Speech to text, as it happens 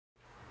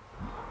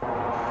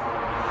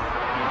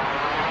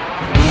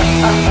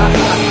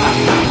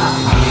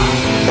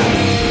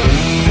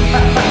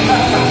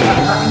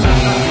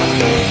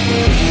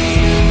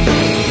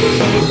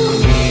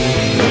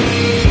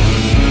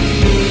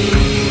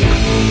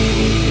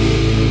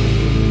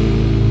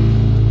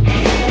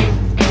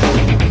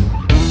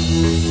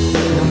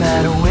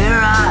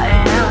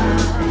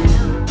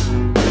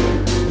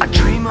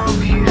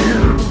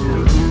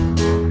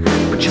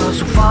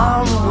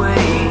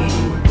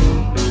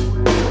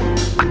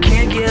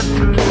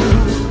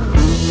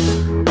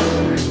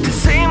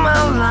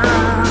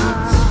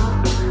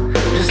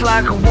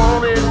Like I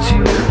wanted to,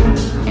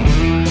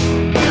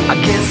 I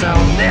guess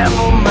I'll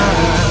never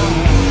mind,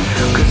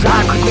 'cause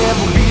I could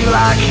never be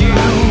like you.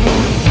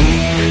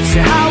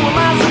 Say, how am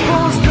I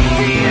supposed to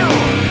feel?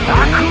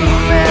 I could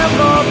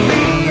never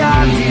be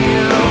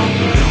ideal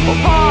or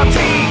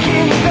partake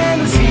in the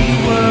fantasy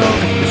world.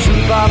 It's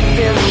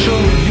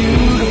superficial,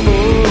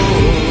 beautiful.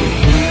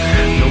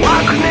 No, I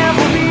could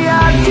never be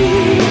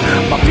ideal.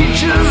 My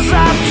features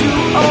are too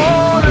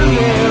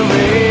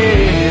ordinary.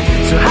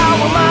 So how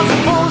am I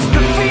supposed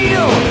to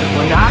feel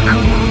when I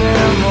could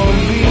never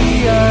be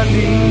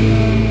ideal?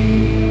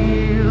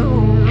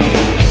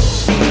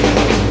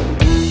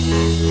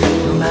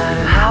 No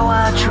matter how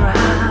I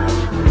try,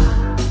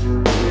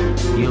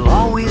 you'll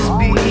always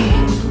be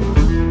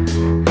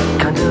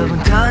kind of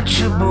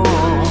untouchable,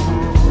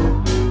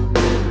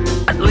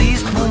 at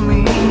least for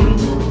me.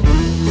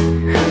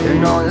 And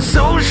all the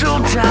social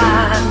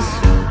ties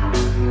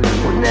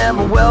would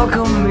never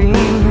welcome me.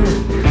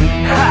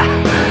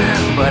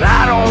 But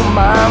I don't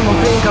mind, don't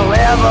think I'll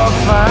ever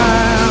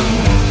find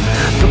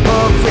the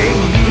perfect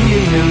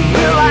being.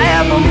 Will I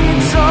ever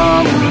meet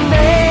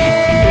someday?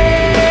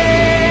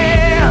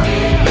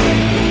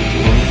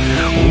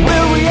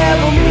 Will we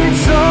ever meet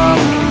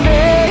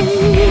someday?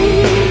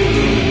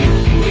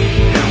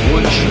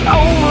 Would you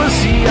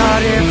oversee our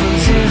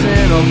differences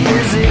and our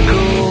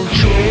physical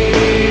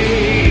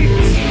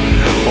traits?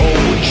 Or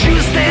would you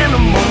stand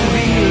among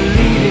me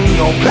leading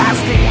your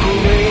plastic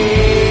parade?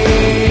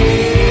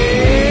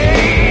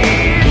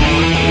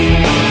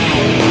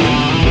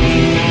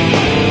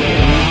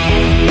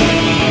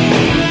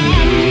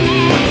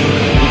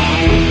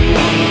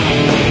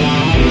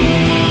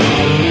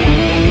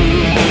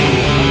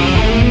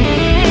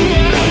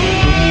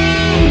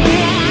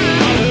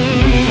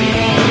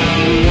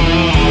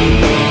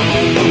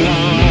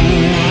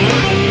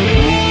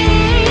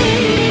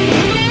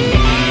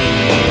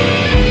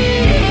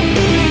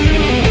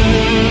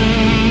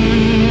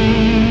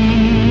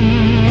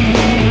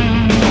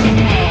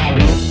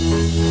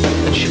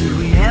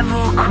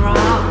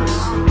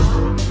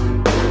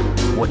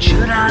 What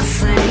should I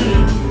say?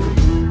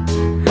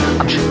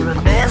 I'm sure I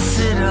mess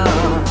it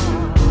up.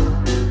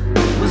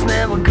 Was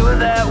never good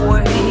that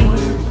way.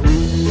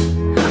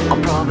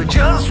 I'll probably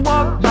just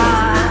walk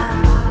by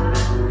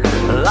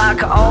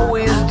like I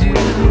always do.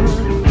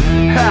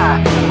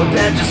 Ha, but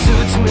that just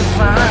suits me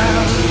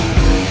fine,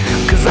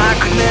 'cause I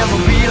could never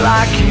be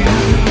like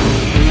you.